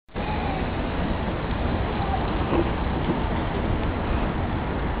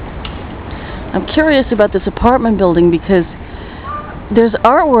I'm curious about this apartment building because there's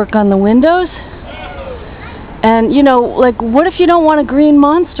artwork on the windows. And, you know, like, what if you don't want a green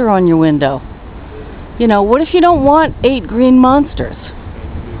monster on your window? You know, what if you don't want 8 green monsters?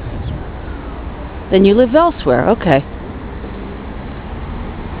 Then you live elsewhere, okay.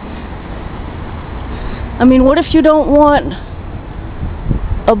 I mean, what if you don't want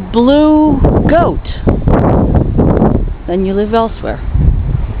a blue goat? Then you live elsewhere.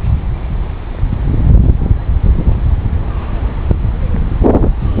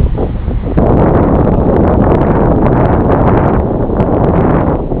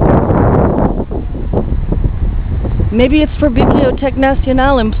 Maybe it's for Bibliothèque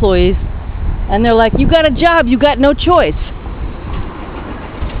Nationale employees. And they're like, you got a job, you got no choice.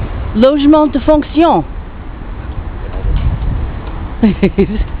 Logement de fonction.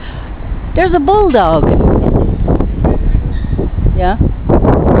 There's a bulldog. Yeah?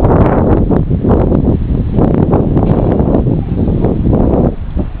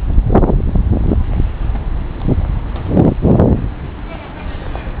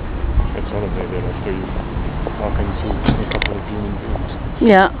 It's elevated after you walk into a couple of human beings.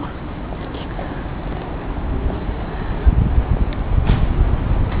 Yeah.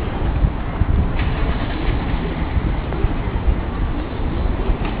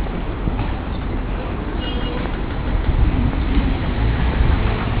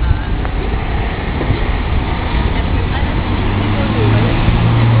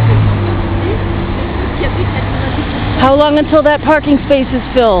 How long until that parking space is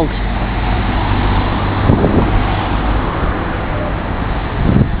filled?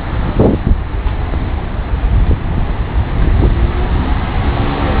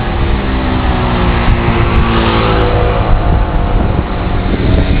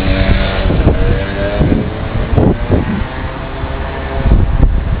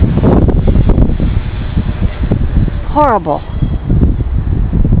 Horrible.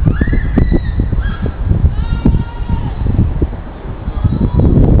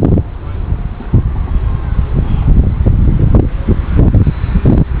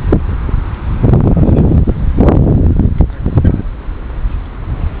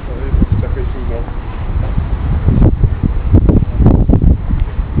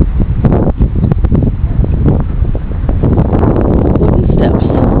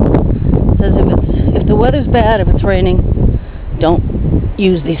 If the weather's bad, if it's raining, don't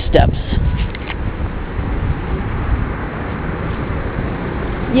use these steps.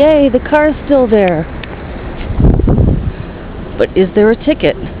 Yay, the car's still there. But is there a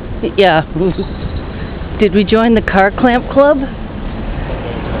ticket? Yeah. Did we join the car clamp club?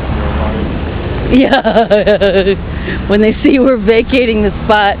 Yeah. When they see we're vacating the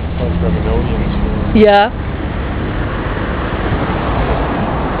spot. Yeah.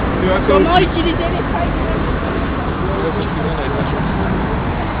 Comment utiliser les